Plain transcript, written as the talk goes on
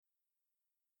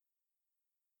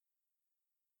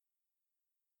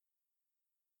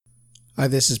Hi,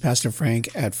 this is Pastor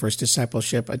Frank at First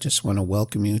Discipleship. I just want to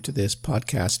welcome you to this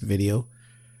podcast video.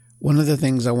 One of the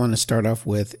things I want to start off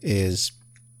with is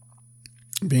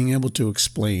being able to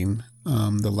explain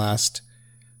the last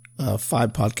 5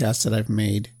 podcasts that I've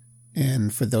made.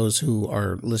 And for those who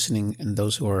are listening and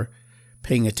those who are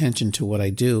paying attention to what I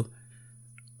do,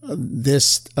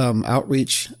 this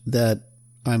outreach that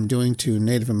I'm doing to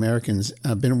Native Americans,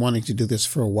 I've been wanting to do this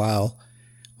for a while,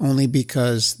 only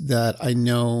because that I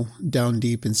know down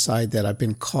deep inside that I've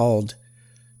been called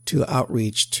to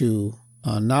outreach to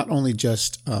not only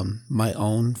just my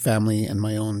own family and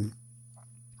my own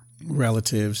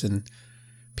relatives and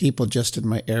people just in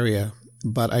my area,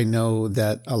 but I know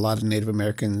that a lot of Native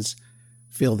Americans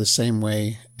feel the same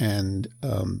way and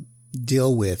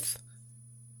deal with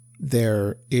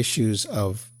their issues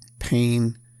of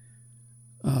pain,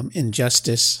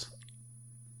 injustice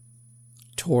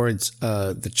towards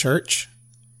the church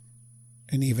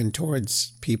and even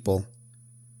towards people.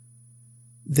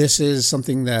 This is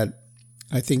something that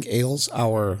I think ails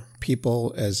our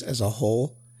people as a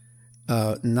whole.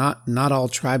 Not all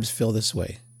tribes feel this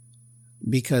way,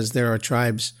 because there are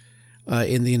tribes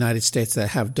in the United States that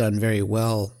have done very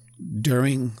well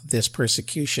during this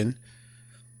persecution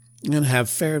and have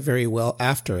fared very well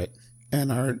after it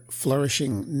and are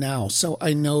flourishing now. So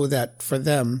I know that for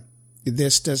them,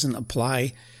 this doesn't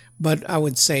apply, but I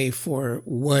would say for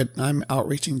what I'm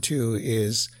outreaching to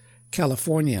is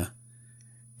California.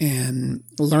 And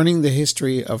learning the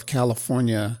history of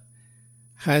California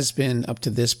has been, up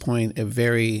to this point, a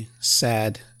very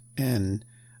sad and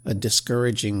a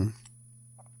discouraging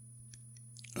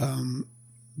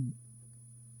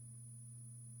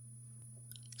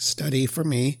study for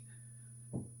me.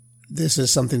 This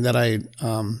is something that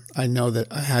I know that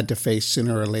I had to face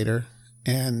sooner or later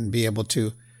and be able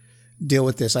to deal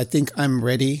with this. I think I'm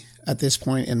ready at this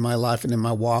point in my life and in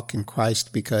my walk in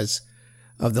Christ because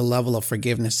of the level of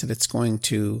forgiveness that it's going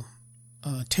to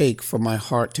take for my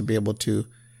heart to be able to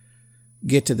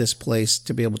get to this place,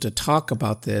 to be able to talk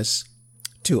about this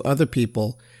to other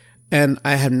people. And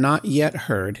I have not yet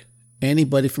heard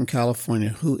anybody from California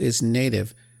who is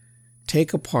Native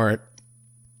take apart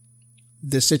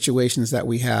the situations that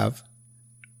we have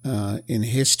in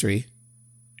history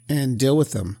and deal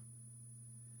with them.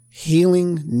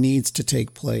 Healing needs to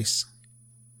take place.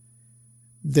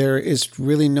 There is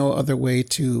really no other way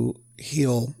to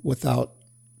heal without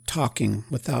talking,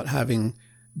 without having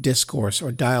discourse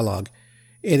or dialogue.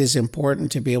 It is important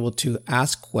to be able to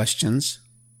ask questions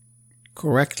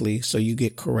correctly so you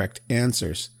get correct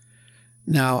answers.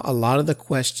 Now, a lot of the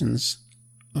questions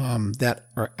that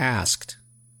are asked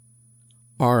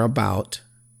are about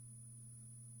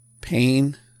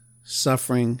pain,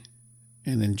 suffering,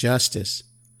 and injustice.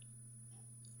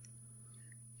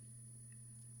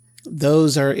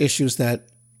 Those are issues that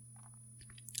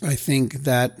I think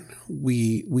that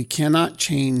we cannot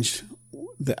change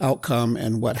the outcome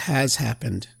and what has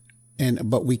happened,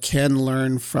 but we can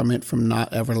learn from it, from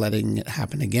not ever letting it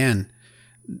happen again.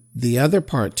 The other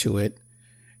part to it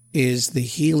is the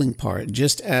healing part.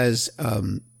 Just as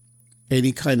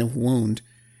any kind of wound,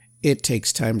 it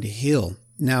takes time to heal.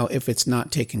 Now, if it's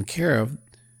not taken care of,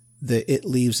 it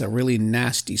leaves a really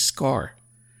nasty scar.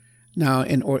 Now,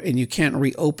 and you can't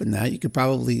reopen that. You could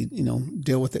probably,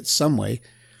 deal with it some way,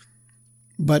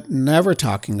 but never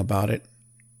talking about it,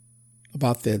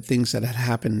 about the things that had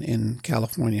happened in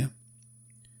California,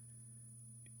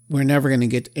 we're never going to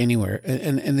get anywhere.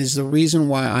 And there's the reason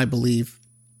why I believe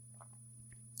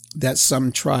that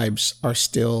some tribes are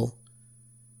still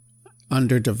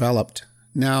underdeveloped.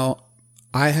 Now,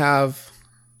 I have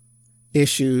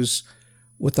issues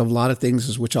with a lot of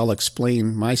things, which I'll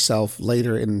explain myself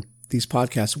later in these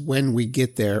podcasts when we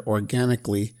get there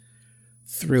organically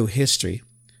through history.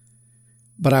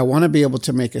 But I want to be able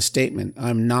to make a statement.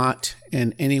 I'm not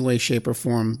in any way, shape, or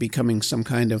form becoming some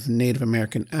kind of Native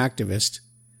American activist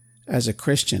as a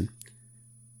Christian.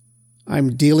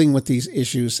 I'm dealing with these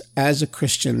issues as a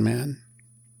Christian man.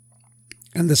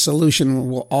 And the solution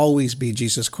will always be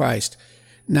Jesus Christ.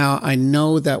 Now, I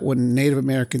know that when Native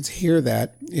Americans hear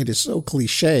that, it is so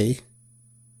cliche.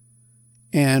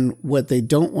 And what they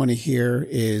don't want to hear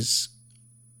is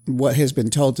what has been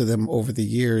told to them over the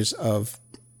years of,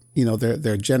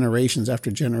 their generations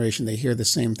after generation. They hear the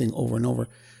same thing over and over.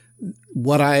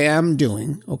 What I am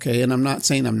doing, okay, and I'm not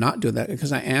saying I'm not doing that,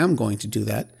 because I am going to do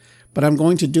that, but I'm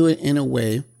going to do it in a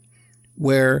way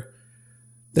where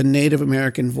the Native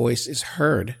American voice is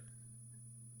heard.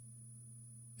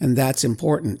 And that's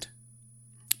important,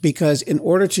 because in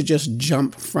order to just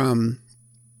jump from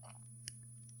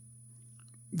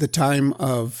the time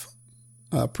of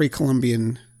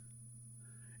pre-Columbian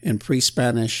and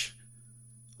pre-Spanish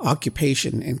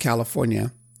occupation in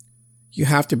California, you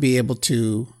have to be able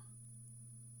to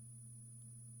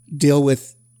deal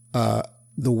with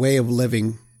the way of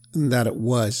living that it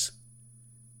was,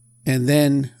 and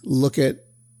then look at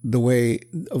the way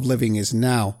of living is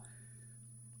now.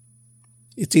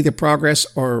 It's either progress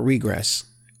or regress.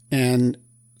 And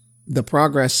the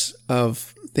progress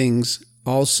of things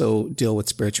also deal with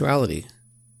spirituality.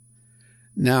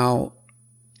 Now,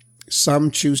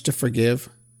 some choose to forgive.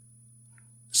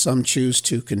 Some choose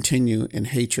to continue in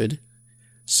hatred.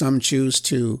 Some choose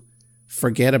to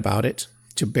forget about it,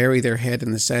 to bury their head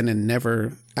in the sand and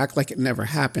never act like it never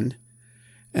happened.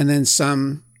 And then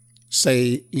some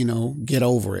say, get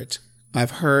over it.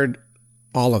 I've heard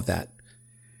all of that.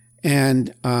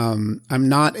 And I'm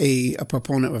not a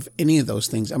proponent of any of those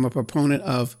things. I'm a proponent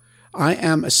of, I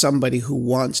am somebody who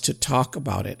wants to talk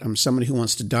about it. I'm somebody who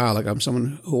wants to dialogue. I'm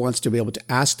someone who wants to be able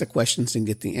to ask the questions and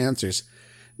get the answers.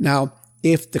 Now,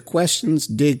 if the questions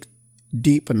dig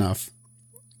deep enough,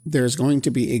 there's going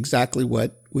to be exactly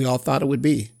what we all thought it would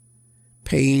be.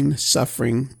 Pain,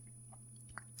 suffering,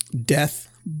 death,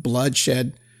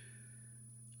 bloodshed,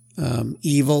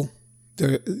 evil.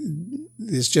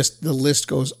 It's just, the list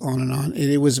goes on and on.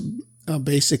 It was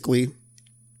basically,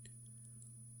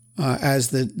 as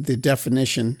the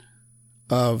definition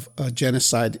of a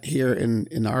genocide here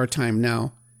in our time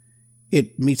now,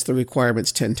 it meets the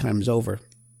requirements 10 times over.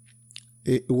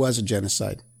 It was a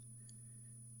genocide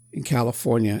in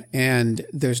California, and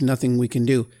there's nothing we can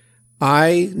do.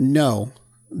 I know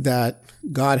that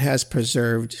God has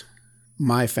preserved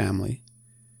my family,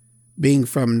 being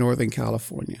from Northern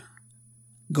California,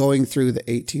 going through the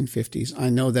 1850s. I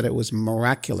know that it was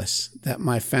miraculous that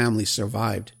my family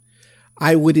survived.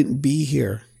 I wouldn't be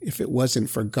here if it wasn't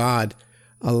for God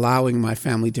allowing my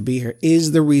family to be here,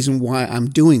 is the reason why I'm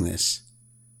doing this.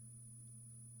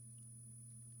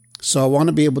 So I want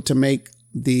to be able to make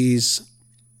these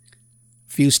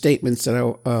few statements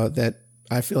that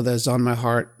I feel that is on my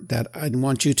heart, that I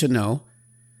want you to know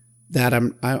that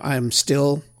I'm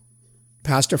still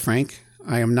Pastor Frank.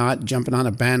 I am not jumping on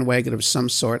a bandwagon of some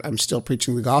sort. I'm still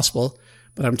preaching the gospel,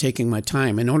 but I'm taking my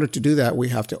time. In order to do that, we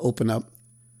have to open up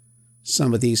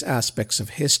some of these aspects of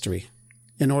history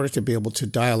in order to be able to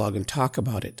dialogue and talk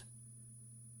about it.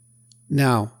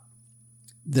 Now,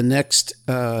 the next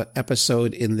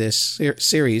episode in this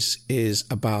series is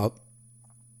about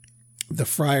the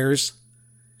friars,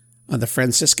 the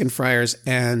Franciscan friars,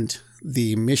 and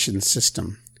the mission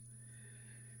system.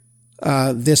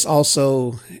 This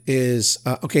also is,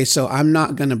 okay, so I'm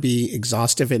not going to be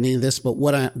exhaustive in any of this, but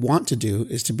what I want to do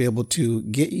is to be able to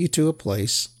get you to a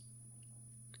place,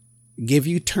 give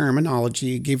you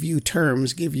terminology, give you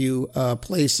terms, give you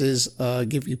places,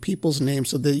 give you people's names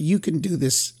so that you can do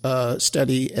this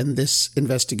study and this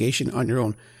investigation on your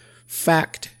own.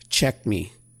 Fact check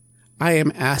me. I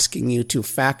am asking you to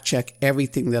fact check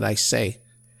everything that I say.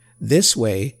 This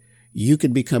way, you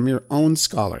could become your own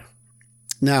scholar.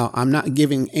 Now, I'm not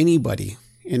giving anybody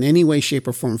in any way, shape,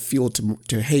 or form fuel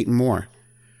to hate more,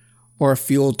 or a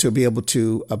fuel to be able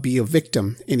to be a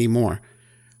victim anymore,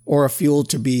 or a fuel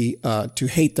to be to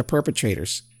hate the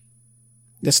perpetrators.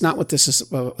 That's not what this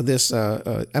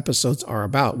episodes are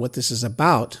about. What this is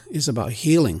about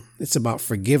healing. It's about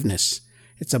forgiveness.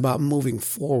 It's about moving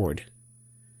forward.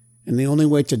 And the only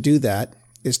way to do that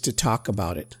is to talk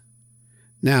about it.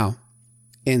 Now,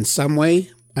 in some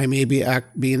way, I may be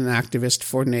being an activist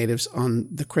for natives on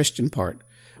the Christian part,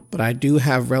 but I do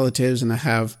have relatives and I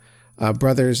have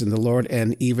brothers in the Lord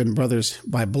and even brothers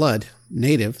by blood,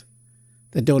 native,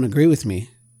 that don't agree with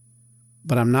me.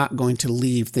 But I'm not going to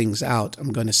leave things out.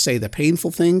 I'm going to say the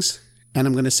painful things and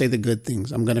I'm going to say the good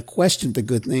things. I'm going to question the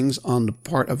good things on the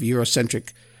part of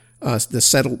Eurocentric,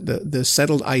 the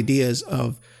settled ideas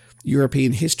of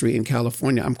European history in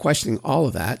California. I'm questioning all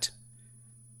of that.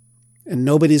 And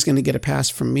nobody's going to get a pass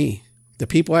from me. The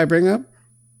people I bring up,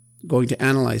 I'm going to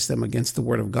analyze them against the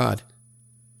Word of God.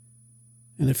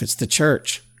 And if it's the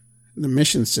church, the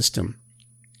mission system,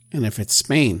 and if it's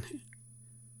Spain,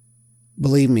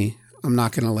 believe me, I'm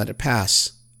not going to let it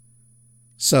pass.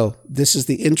 So this is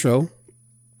the intro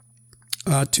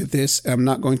to this. I'm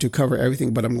not going to cover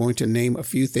everything, but I'm going to name a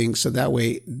few things so that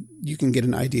way you can get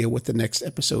an idea what the next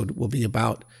episode will be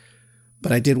about.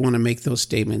 But I did want to make those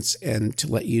statements and to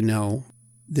let you know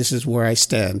this is where I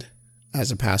stand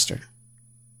as a pastor.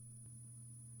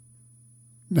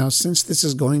 Now, since this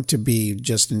is going to be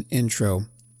just an intro,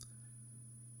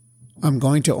 I'm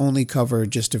going to only cover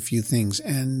just a few things,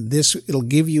 and it'll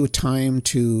give you time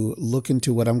to look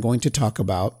into what I'm going to talk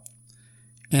about,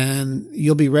 and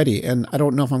you'll be ready. And I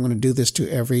don't know if I'm going to do this to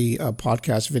every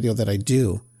podcast video that I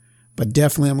do, but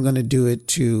definitely I'm going to do it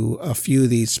to a few of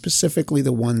these, specifically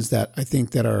the ones that I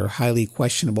think that are highly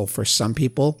questionable for some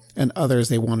people, and others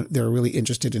they're really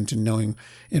interested into knowing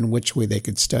in which way they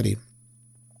could study.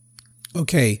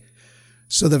 Okay,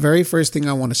 so the very first thing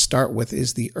I want to start with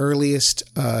is the earliest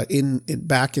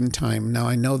back in time. Now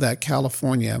I know that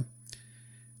California,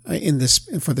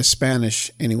 for the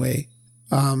Spanish anyway,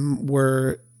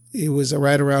 where it was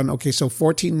right around, so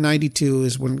 1492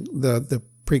 is when the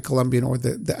pre-Columbian or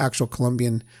the actual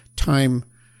Columbian time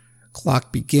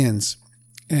clock begins.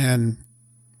 And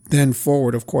then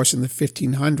forward, of course, in the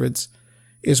 1500s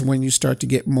is when you start to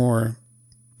get more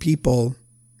people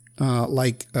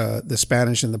like the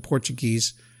Spanish and the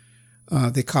Portuguese.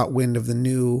 They caught wind of the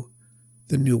new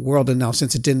world. And now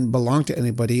since it didn't belong to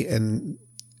anybody, and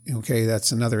okay,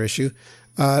 that's another issue.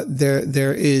 There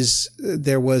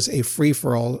was a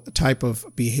free-for-all type of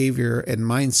behavior and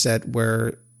mindset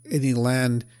where any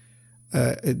land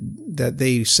that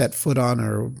they set foot on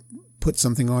or put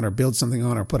something on or build something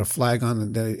on or put a flag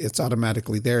on, it's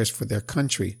automatically theirs for their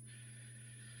country.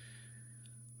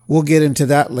 We'll get into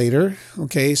that later.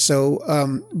 Okay, so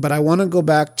but I want to go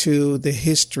back to the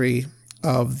history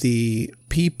of the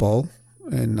people.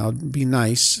 And I'll be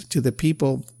nice to the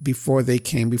people before they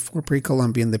came, before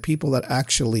pre-Columbian, the people that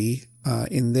actually,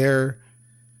 in their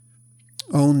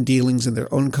own dealings in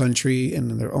their own country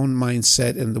and in their own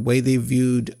mindset and the way they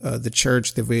viewed the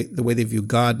church, the way they view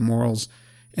God, morals,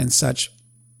 and such,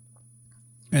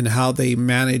 and how they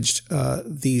managed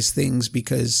these things,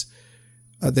 because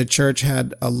the church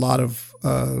had a lot of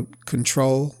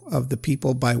control of the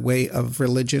people by way of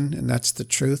religion, and that's the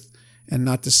truth. And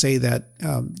not to say that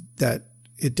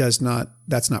that's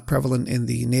not prevalent in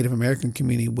the Native American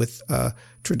community with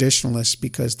traditionalists,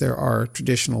 because there are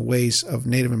traditional ways of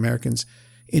Native Americans,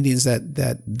 Indians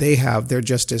that they have. They're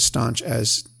just as staunch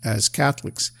as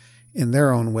Catholics in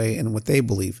their own way and what they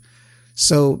believe.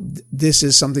 So this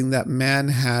is something that man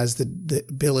has the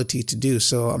ability to do.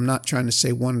 So I'm not trying to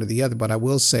say one or the other, but I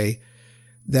will say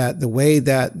that the way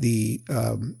that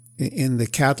in the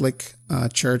Catholic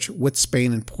Church with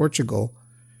Spain and Portugal,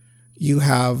 you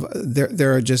have,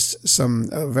 there are just some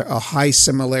high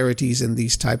similarities in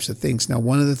these types of things. Now,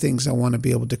 one of the things I want to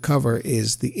be able to cover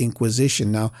is the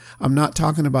Inquisition. Now, I'm not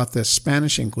talking about the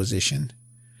Spanish Inquisition,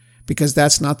 because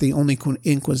that's not the only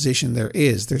Inquisition there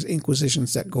is. There's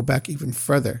Inquisitions that go back even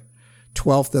further,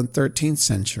 12th and 13th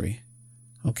century.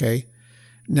 Okay.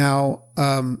 Now,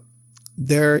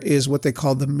 there is what they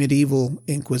call the medieval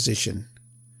Inquisition,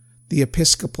 the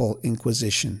Episcopal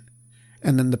Inquisition,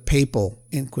 and then the Papal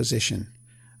Inquisition.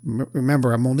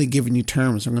 Remember, I'm only giving you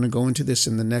terms. I'm going to go into this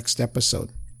in the next episode.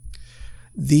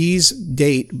 These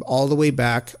date all the way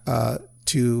back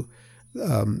to,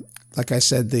 like I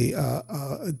said, the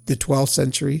 12th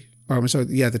century, or I'm sorry,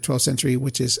 the 12th century,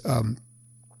 which is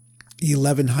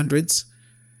 1100s,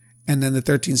 and then the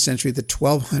 13th century, the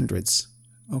 1200s.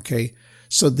 Okay,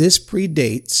 so this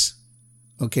predates,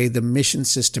 the mission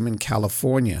system in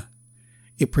California.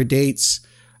 It predates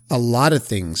a lot of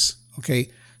things.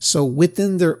 Okay. So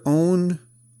within their own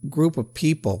group of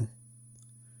people,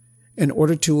 in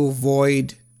order to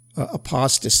avoid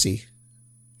apostasy,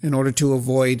 in order to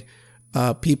avoid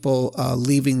people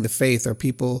leaving the faith or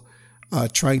people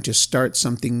trying to start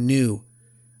something new,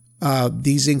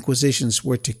 these inquisitions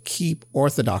were to keep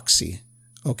orthodoxy.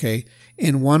 Okay.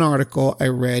 In one article I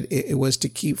read, it was to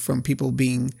keep from people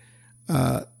being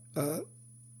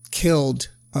killed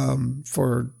from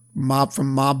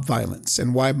mob violence,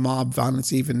 and why mob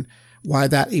violence why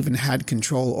that even had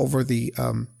control over the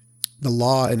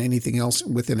law and anything else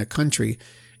within a country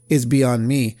is beyond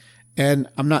me. And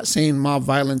I'm not saying mob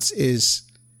violence is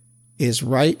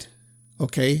right,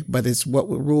 okay, but it's what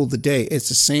will rule the day. It's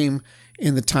the same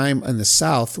in the time in the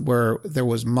South where there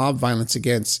was mob violence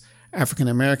against African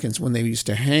Americans when they used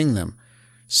to hang them.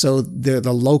 So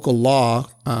the local law,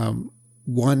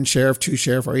 one sheriff, two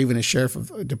sheriff, or even a sheriff of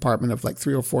a department of like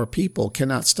 3 or 4 people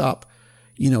cannot stop,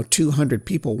 200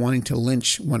 people wanting to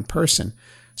lynch one person.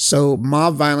 So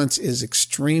mob violence is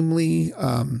extremely,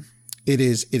 it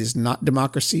is not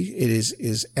democracy. It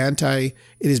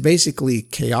is basically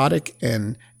chaotic,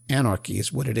 and anarchy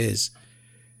is what it is.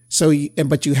 So,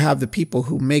 but you have the people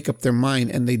who make up their mind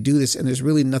and they do this, and there's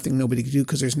really nothing nobody can do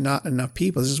because there's not enough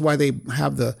people. This is why they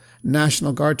have the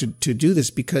National Guard to do this,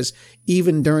 because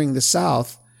even during the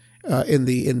South, in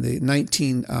the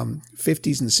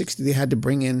 1950s and 60s, they had to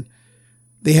bring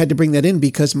that in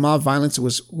because mob violence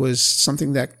was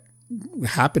something that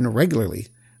happened regularly.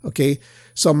 Okay.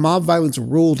 So mob violence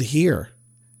ruled here.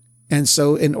 And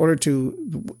so in order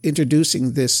to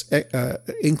introducing this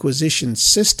Inquisition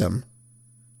system,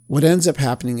 what ends up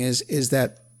happening is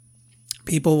that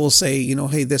people will say,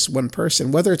 hey, this one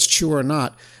person, whether it's true or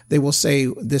not, they will say,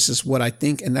 this is what I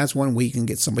think, and that's when we can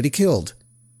get somebody killed.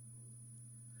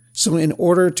 So in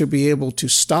order to be able to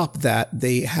stop that,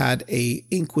 they had a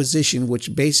inquisition,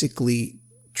 which basically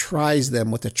tries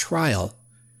them with a trial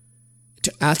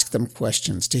to ask them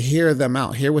questions, to hear them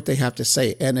out, hear what they have to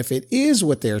say. And if it is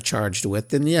what they're charged with,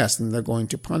 then yes, then they're going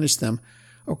to punish them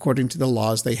according to the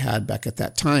laws they had back at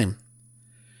that time.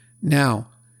 Now,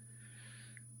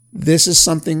 this is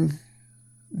something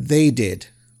they did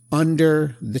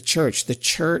under the church. The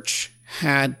church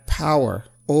had power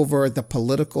over the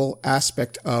political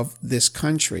aspect of this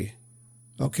country.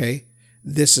 Okay?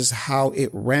 This is how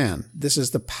it ran. This is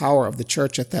the power of the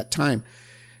church at that time.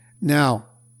 Now,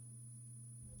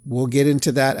 we'll get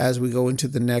into that as we go into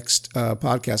the next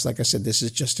podcast. Like I said, this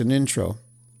is just an intro.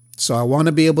 So I want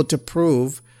to be able to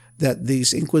prove that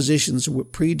these inquisitions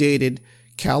predated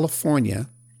California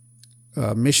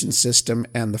mission system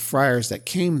and the friars that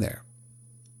came there.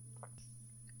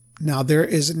 Now, there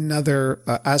is another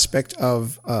aspect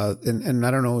of, and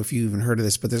I don't know if you even heard of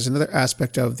this, but there's another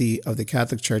aspect of the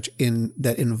Catholic Church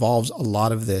that involves a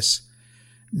lot of this.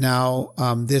 Now,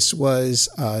 this was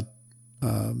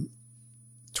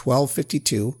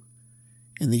 1252.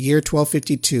 In the year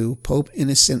 1252, Pope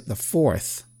Innocent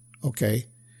IV, okay,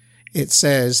 it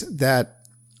says that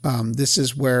this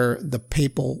is where the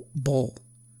papal bull,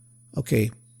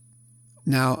 okay.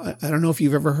 Now, I don't know if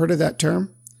you've ever heard of that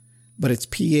term, but it's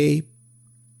P-A-P-A-L,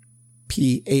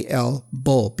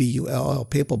 bull, B-U-L-L,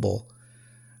 papal bull.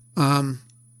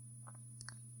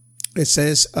 It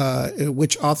says,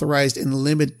 which authorized and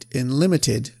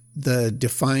limited the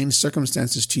defined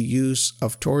circumstances to use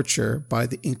of torture by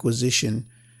the Inquisition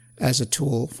as a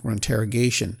tool for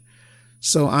interrogation.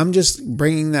 So I'm just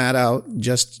bringing that out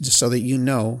just so that you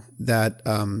know that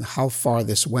how far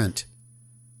this went.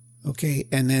 Okay,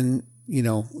 and then,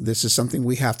 this is something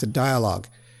we have to dialogue.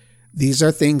 These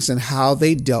are things and how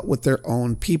they dealt with their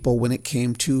own people when it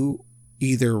came to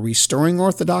either restoring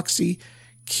orthodoxy,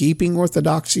 keeping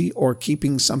orthodoxy, or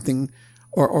keeping something,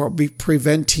 or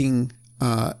preventing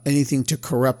anything to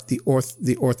corrupt the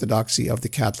orthodoxy of the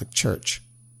Catholic Church.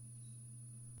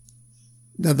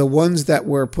 Now, the ones that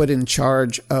were put in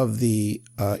charge of the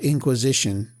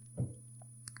Inquisition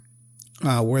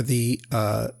were the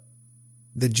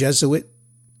Jesuit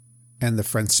and the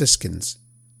Franciscans.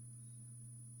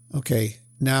 Okay,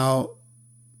 now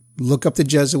look up the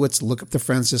Jesuits, look up the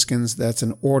Franciscans. That's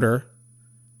an order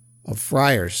of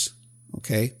friars.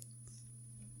 Okay,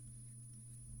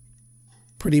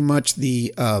 pretty much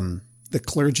the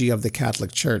clergy of the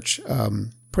Catholic Church,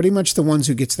 pretty much the ones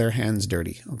who gets their hands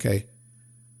dirty. Okay.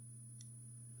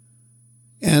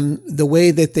 And the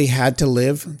way that they had to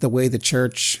live, the way the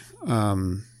church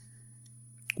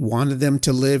wanted them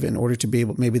to live in order to be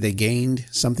able, maybe they gained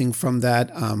something from that.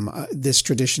 This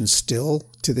tradition still,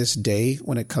 to this day,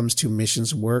 when it comes to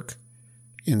missions work,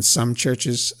 in some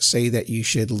churches say that you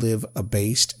should live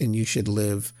abased and you should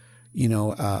live,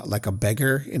 like a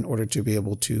beggar in order to be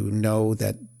able to know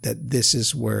that this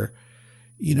is where,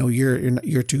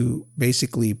 you're to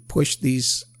basically push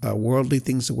these worldly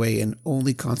things away and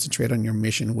only concentrate on your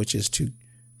mission, which is to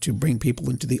bring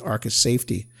people into the ark of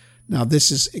safety. Now,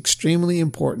 this is extremely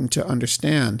important to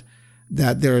understand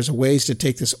that there's ways to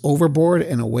take this overboard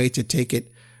and a way to take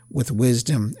it with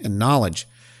wisdom and knowledge.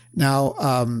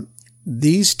 Now,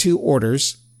 these two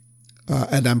orders,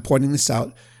 and I'm pointing this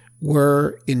out,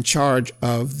 were in charge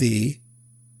of the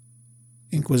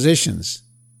Inquisitions.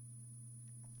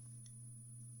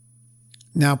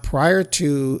 Now, prior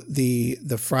to the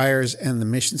friars and the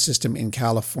mission system in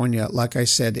California, like I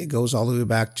said, it goes all the way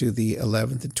back to the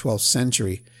 11th and 12th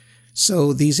century.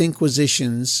 So these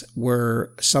inquisitions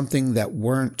were something that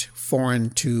weren't foreign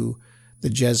to the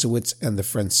Jesuits and the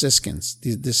Franciscans.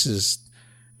 This is,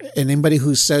 and anybody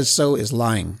who says so is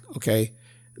lying. Okay,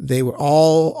 they were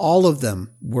all of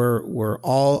them were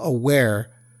all aware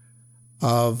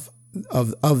of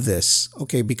this.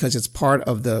 Okay, because it's part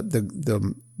of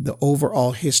the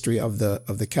overall history of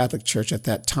the Catholic Church at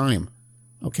that time.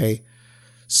 Okay,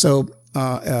 so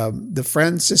the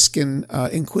Franciscan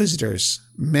Inquisitors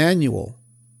manual,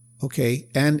 okay,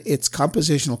 and its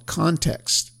compositional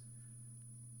context,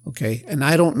 okay, and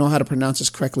I don't know how to pronounce this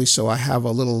correctly, so I have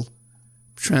a little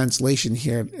translation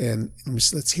here, and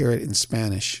let's hear it in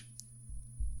Spanish.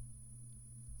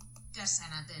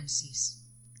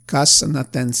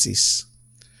 Casanatensis.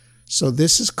 So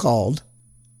this is called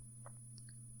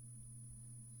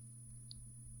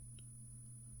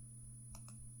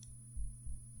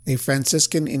a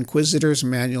Franciscan Inquisitor's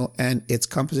Manual and its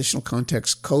compositional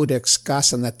context, Codex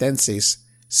Casanatensis,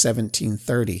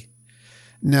 1730.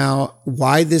 Now,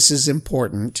 why this is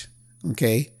important,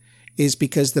 okay, is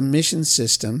because the mission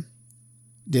system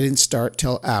didn't start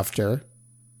till after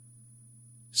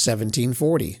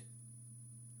 1740.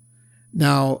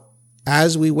 Now,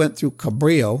 as we went through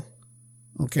Cabrillo,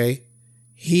 okay,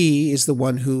 he is the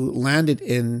one who landed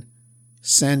in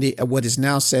what is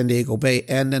now San Diego Bay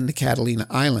and then the Catalina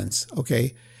Islands,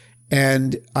 okay?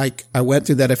 And I went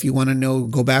through that. If you want to know,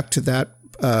 go back to that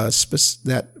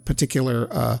that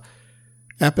particular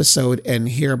episode and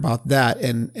hear about that,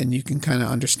 and you can kind of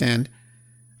understand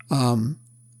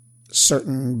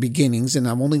certain beginnings. And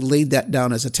I've only laid that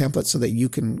down as a template so that you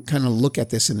can kind of look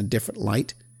at this in a different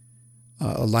light,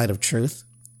 a light of truth,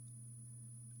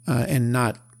 and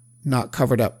not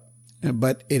covered up.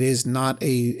 But it is not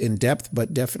in depth,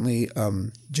 but definitely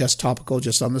just topical,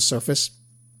 just on the surface,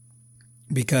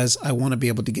 because I want to be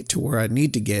able to get to where I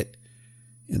need to get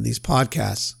in these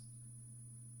podcasts.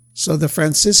 So the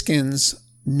Franciscans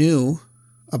knew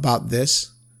about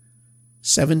this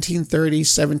 1730,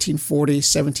 1740,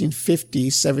 1750,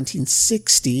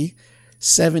 1760,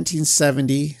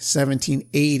 1770,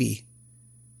 1780.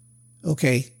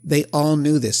 Okay, they all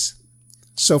knew this.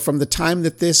 So from the time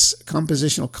that this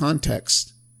compositional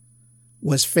context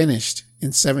was finished in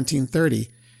 1730,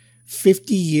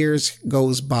 50 years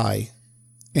goes by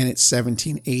and it's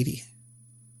 1780.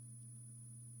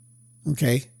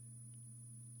 Okay?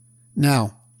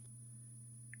 Now,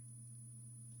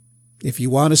 if you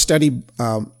want to study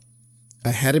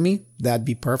ahead of me, that'd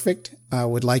be perfect. I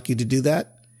would like you to do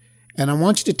that. And I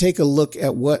want you to take a look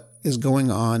at what is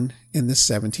going on in the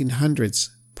 1700s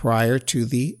prior to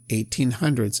the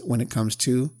 1800s when it comes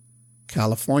to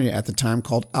California, at the time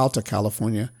called Alta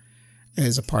California,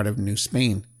 as a part of New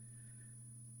Spain.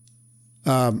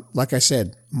 Like I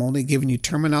said, I'm only giving you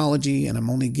terminology and I'm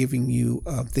only giving you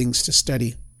things to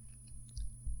study.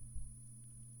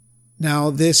 Now,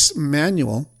 this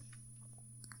manual,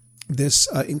 this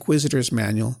Inquisitor's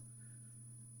Manual,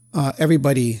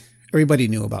 everybody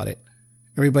knew about it.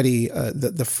 Everybody,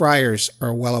 the friars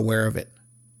are well aware of it.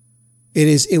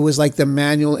 It was like the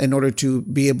manual in order to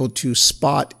be able to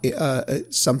spot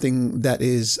something that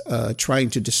is trying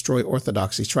to destroy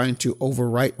orthodoxy, trying to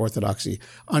overwrite orthodoxy,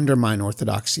 undermine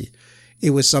orthodoxy. It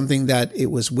was something that it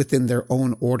was within their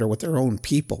own order, with their own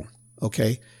people,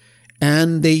 okay?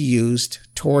 And they used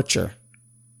torture.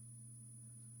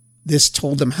 This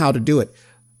told them how to do it.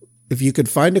 If you could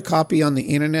find a copy on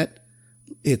the internet,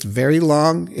 it's very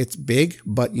long, it's big,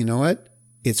 but you know what?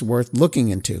 It's worth looking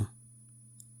into.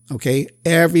 Okay,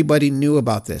 everybody knew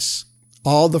about this.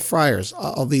 All the friars,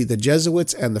 all the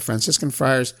Jesuits and the Franciscan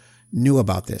friars knew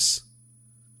about this.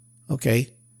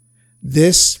 Okay,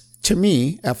 this, to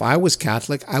me, if I was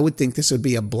Catholic, I would think this would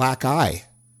be a black eye.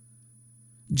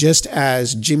 Just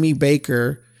as Jimmy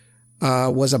Baker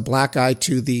was a black eye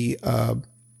to the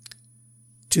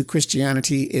to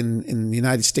Christianity in the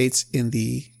United States in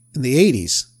the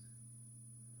 80s.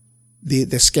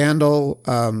 The scandal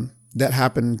that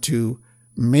happened to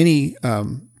many,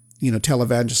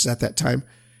 televangelists at that time.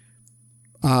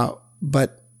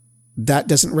 But that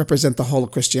doesn't represent the whole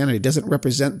of Christianity. It doesn't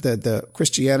represent the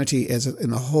Christianity as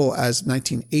in a whole as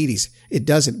 1980s. It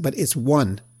doesn't, but it's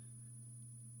one.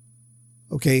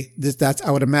 Okay.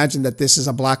 I would imagine that this is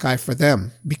a black eye for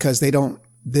them because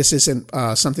this isn't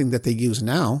something that they use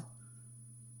now.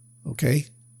 Okay.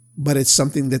 But it's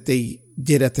something that they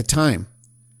did at the time.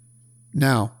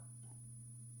 Now,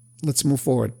 let's move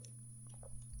forward.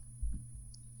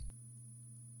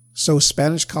 So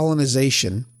Spanish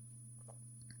colonization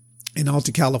in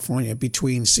Alta California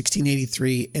between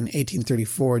 1683 and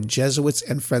 1834, Jesuits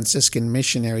and Franciscan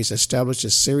missionaries established a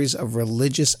series of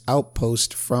religious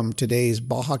outposts from today's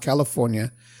Baja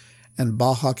California and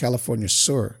Baja California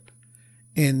Sur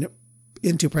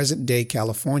into present-day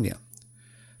California.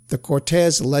 The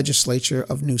Cortes legislature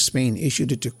of New Spain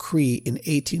issued a decree in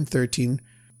 1813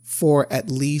 for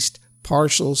at least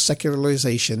partial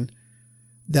secularization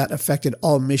that affected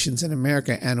all missions in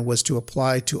America and was to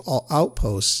apply to all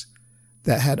outposts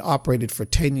that had operated for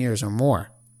 10 years or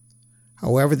more.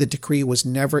 However, the decree was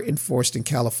never enforced in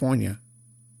California.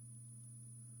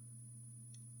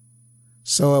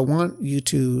 So I want you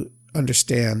to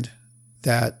understand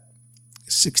that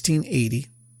 1680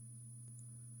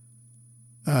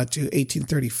 to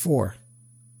 1834,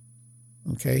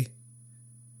 okay,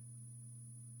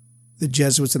 the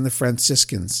Jesuits and the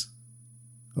Franciscans,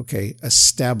 okay,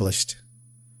 established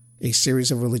a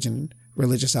series of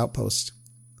religious outposts.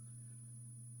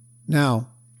 Now,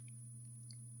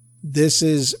 this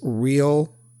is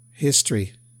real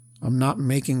history. I'm not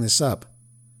making this up.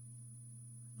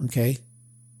 Okay?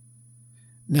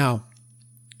 Now,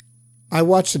 I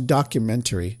watched a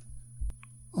documentary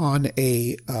on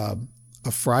a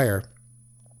friar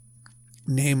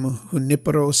named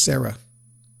Junipero Serra.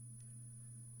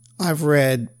 I've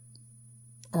read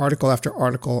article after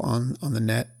article on the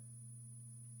net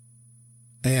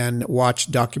and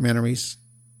watched documentaries.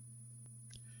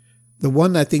 The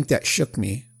one I think that shook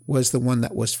me was the one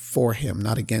that was for him,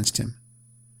 not against him.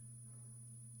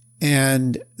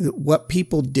 And what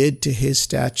people did to his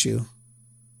statue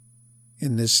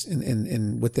in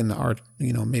within the art,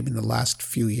 maybe in the last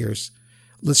few years,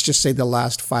 let's just say the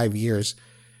last 5 years,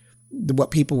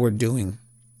 what people were doing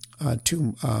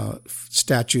to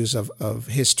statues of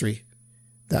history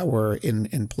that were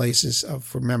in places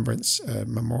of remembrance,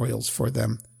 memorials for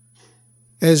them,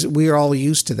 as we are all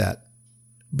used to that.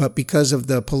 But because of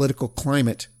the political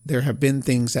climate, there have been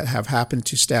things that have happened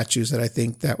to statues that I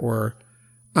think that were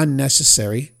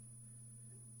unnecessary,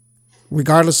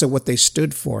 regardless of what they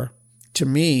stood for. To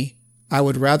me, I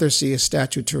would rather see a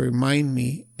statue to remind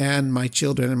me and my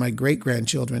children and my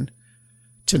great-grandchildren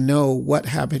to know what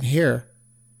happened here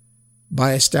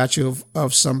by a statue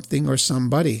of something or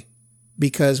somebody.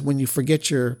 Because when you forget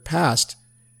your past,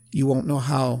 you won't know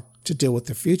how to deal with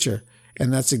the future.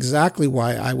 And that's exactly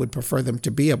why I would prefer them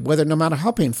to be up, no matter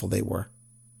how painful they were.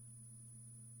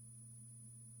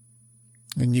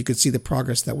 And you could see the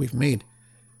progress that we've made.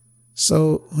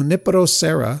 So Junipero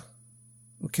Serra,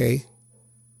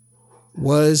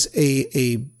 was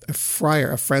a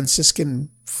friar, a Franciscan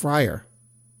friar.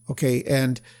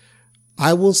 And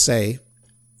I will say,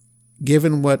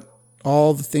 given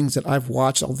all the things that I've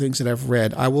watched, all the things that I've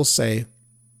read, I will say,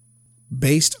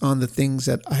 based on the things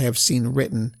that I have seen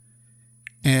written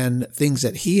and things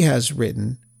that he has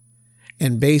written,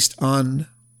 and based on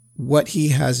what he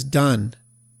has done,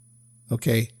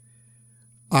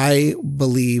 I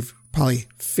believe probably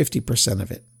 50% of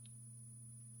it.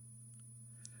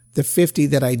 The 50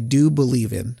 that I do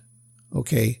believe in,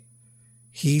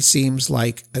 he seems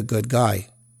like a good guy.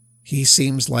 He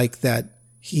seems like that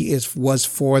he was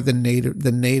for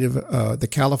the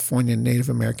California Native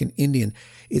American Indian.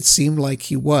 It seemed like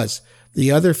he was.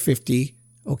 The other 50,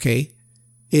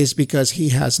 is because he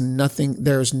has nothing.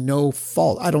 There's no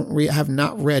fault. I have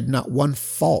not read not one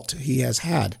fault he has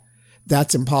had.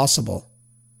 That's impossible.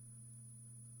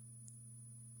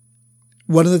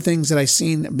 One of the things that I've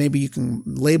seen, maybe you can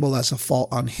label as a fault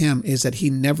on him, is that he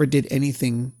never did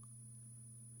anything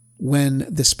when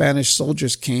the Spanish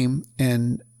soldiers came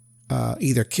and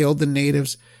either killed the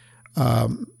natives.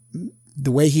 The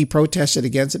way he protested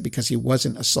against it, because he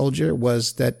wasn't a soldier,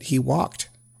 was that he walked.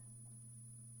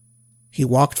 He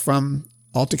walked from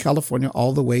Alta California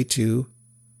all the way to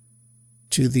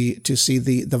see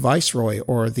the viceroy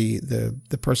or the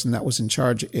person that was in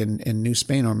charge in New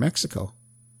Spain or Mexico.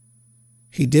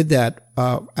 He did that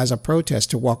as a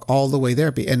protest, to walk all the way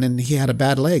there, and then he had a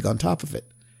bad leg on top of it.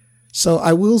 So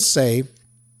I will say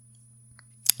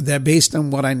that based on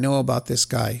what I know about this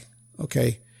guy,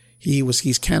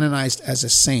 he's canonized as a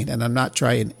saint, and I'm not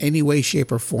trying in any way,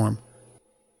 shape, or form.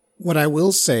 What I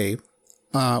will say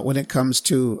when it comes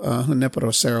to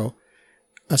Junipero Serra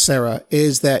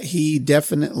is that he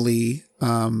definitely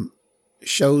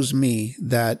shows me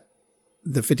that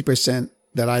the 50%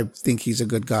 that I think he's a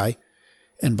good guy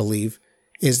and believe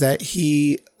is that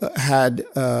he had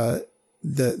the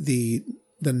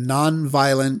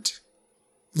nonviolent,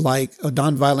 like a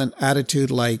nonviolent attitude,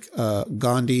 like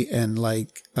Gandhi and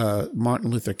like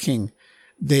Martin Luther King.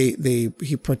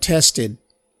 He protested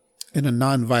in a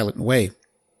nonviolent way.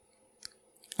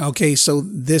 So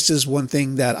this is one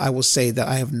thing that I will say that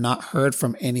I have not heard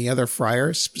from any other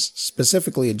friar,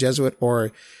 specifically a Jesuit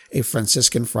or a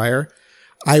Franciscan friar.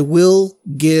 I will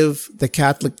give the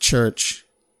Catholic Church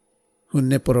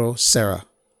Junipero Serra.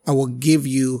 I will give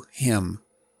you him.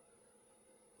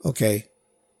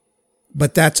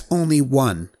 But that's only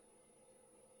one.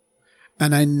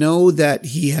 And I know that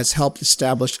he has helped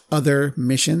establish other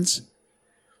missions.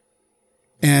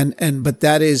 But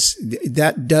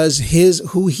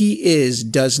who he is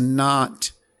does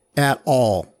not at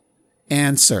all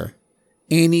answer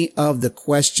any of the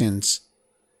questions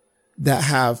that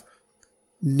have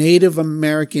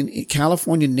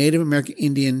California Native American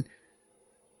Indian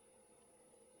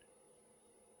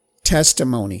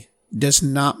testimony does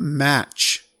not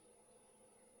match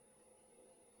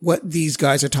what these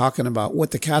guys are talking about, what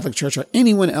the Catholic Church or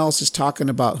anyone else is talking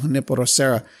about Junipero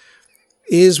Serra,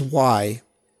 is why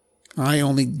I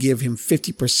only give him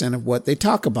 50% of what they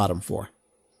talk about him for.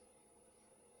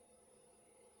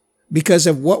 Because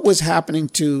of what was happening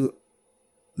to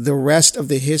the rest of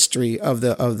the history of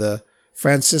the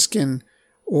Franciscan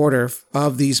order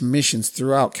of these missions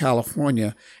throughout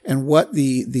California, and what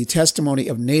the testimony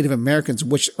of Native Americans,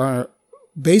 which are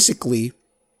basically,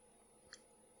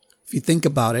 if you think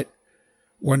about it,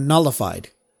 were nullified.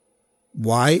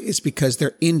 Why? It's because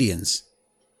they're Indians.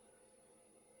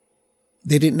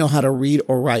 They didn't know how to read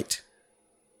or write.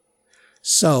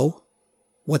 So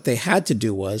what they had to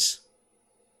do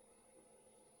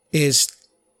is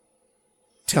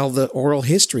tell the oral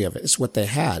history of it. It's what they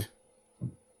had.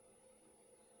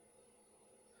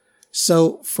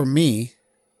 So for me,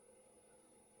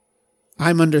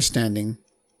 I'm understanding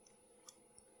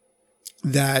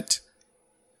that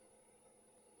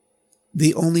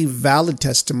the only valid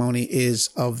testimony is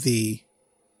of the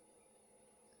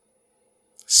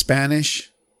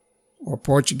Spanish or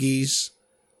Portuguese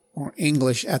or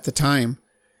English at the time,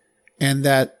 and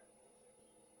that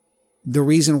the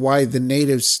reason why the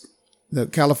natives, the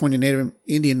California Native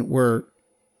Indian, were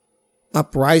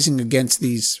uprising against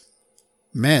these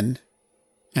men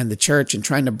and the church and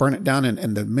trying to burn it down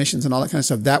and the missions and all that kind of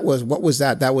stuff, that was, what was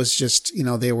that? That was just,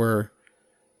 they were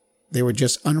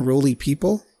just unruly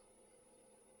people.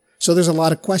 So there's a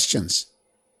lot of questions.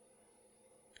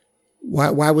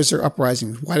 Why was there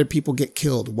uprising? Why did people get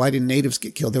killed? Why did natives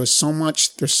get killed? There's so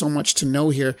much to know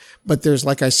here, but there's,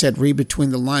 like I said, read between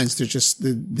the lines. There's just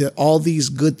all these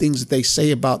good things that they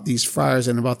say about these friars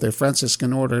and about their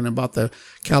Franciscan order and about the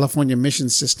California mission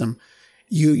system.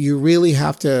 You really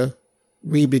have to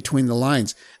read between the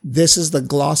lines. This is the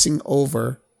glossing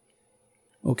over,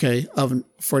 okay,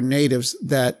 for natives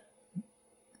that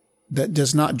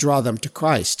does not draw them to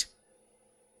Christ.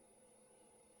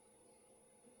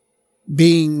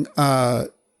 Being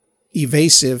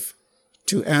evasive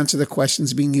to answer the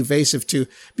questions, being evasive to,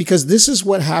 because this is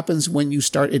what happens when you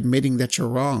start admitting that you're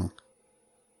wrong.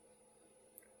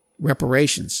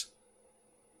 Reparations.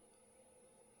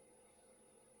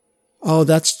 Oh,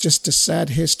 that's just a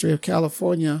sad history of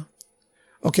California.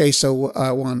 Okay, so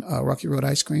one Rocky Road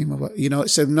ice cream.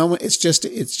 So no, it's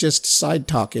just side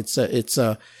talk.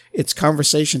 It's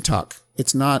conversation talk.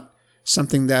 It's not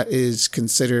something that is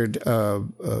considered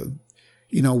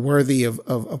worthy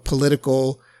of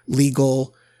political,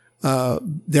 legal.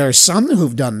 There are some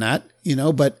who've done that,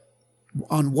 but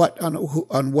on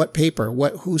what paper?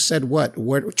 Who said what?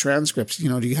 What transcripts?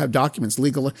 Do you have documents,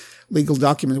 legal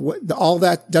documents? All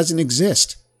that doesn't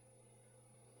exist.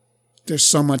 There's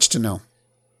so much to know.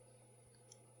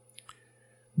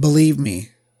 Believe me,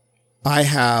 I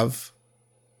have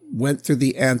went through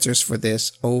the answers for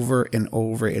this over and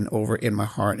over and over in my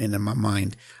heart and in my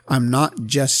mind. I'm not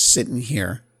just sitting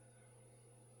here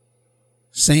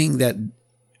saying that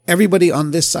everybody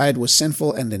on this side was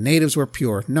sinful and the natives were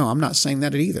pure. No, I'm not saying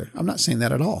that either. I'm not saying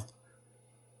that at all.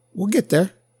 We'll get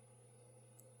there.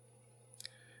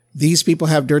 These people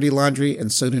have dirty laundry,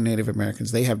 and so do Native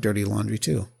Americans. They have dirty laundry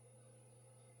too.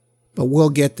 But we'll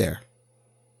get there.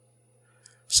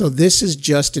 So this is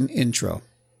just an intro.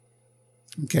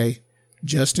 Okay?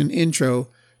 Just an intro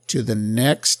to the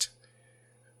next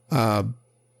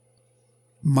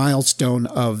milestone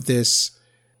of this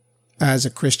as a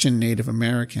Christian Native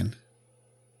American.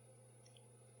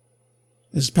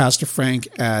 This is Pastor Frank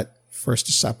at First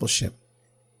Discipleship.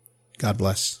 God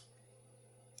bless.